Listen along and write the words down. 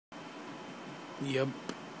Yep,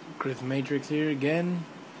 Chris Matrix here again.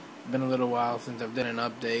 Been a little while since I've done an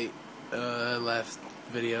update. Last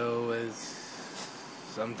video was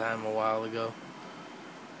sometime a while ago.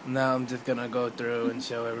 Now I'm just gonna go through and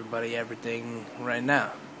show everybody everything right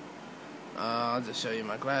now. I'll just show you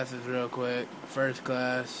my classes real quick. First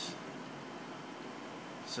class,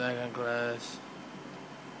 second class,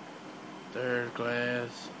 third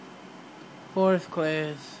class, fourth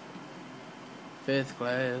class, fifth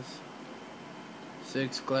class,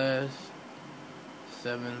 sixth class,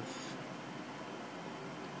 seventh,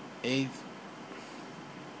 eighth,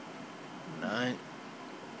 ninth,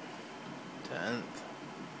 10th.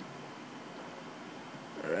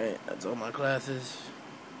 Alright, that's all my classes.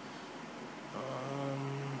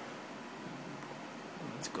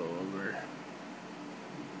 Let's go over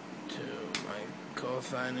to my call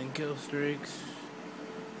sign and kill streaks.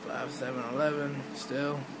 5, 7, 11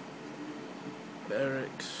 still.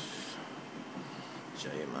 Barracks.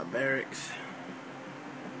 Show you my barracks.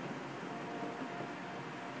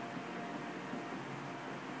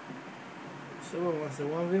 Someone wants to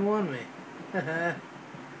 1v1 me.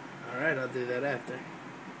 Alright, I'll do that after.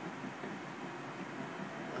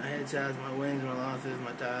 My headshots, my wins, my losses,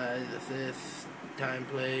 my ties, assists, time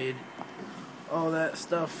played, all that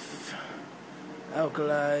stuff.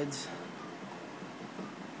 Alkalides.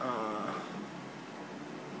 I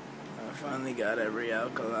finally got every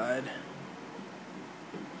alkalide.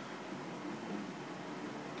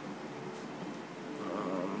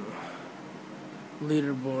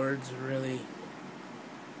 Leaderboards, really.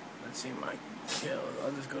 Let's see my kills.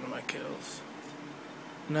 I'll just go to my kills.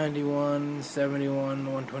 91, 71,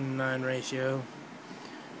 129 ratio.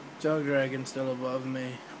 Jug Dragon still above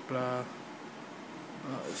me. Blah.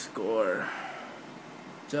 Score.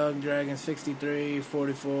 Jug Dragon 63,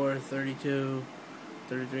 44, 32,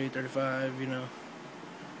 33, 35, you know.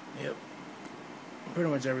 Yep. Pretty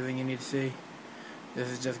much everything you need to see. This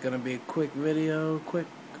is just gonna be a quick video. Quick.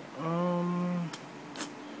 Oh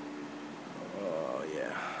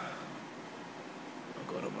yeah.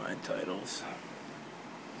 I'll go to my titles.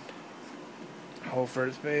 Whole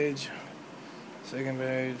first page, second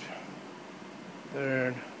page,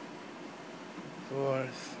 third,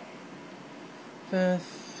 fourth,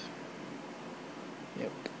 fifth.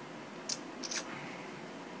 Yep.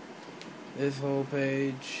 This whole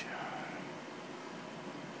page,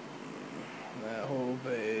 that whole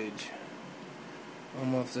page,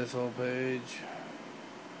 almost this whole page,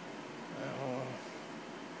 that whole,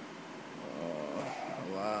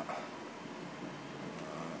 a lot.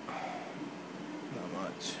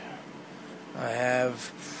 I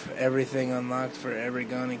have everything unlocked for every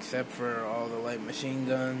gun except for all the light machine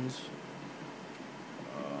guns.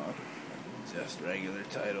 Just regular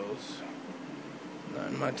titles.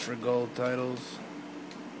 Not much for gold titles.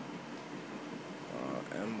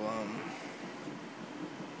 Emblem.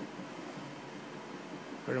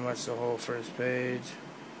 Pretty much the whole first page.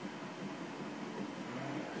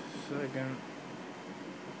 Second.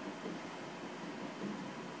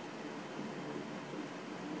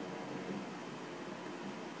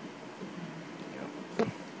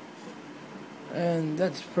 And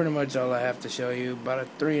that's pretty much all I have to show you. About a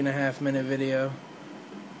 3.5-minute video.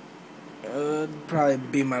 Probably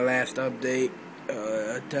be my last update.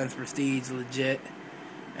 10th Prestige legit.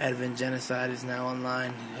 Advent Genocide is now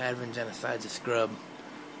online. Advent Genocide's a scrub.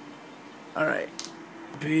 Alright.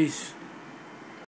 Peace.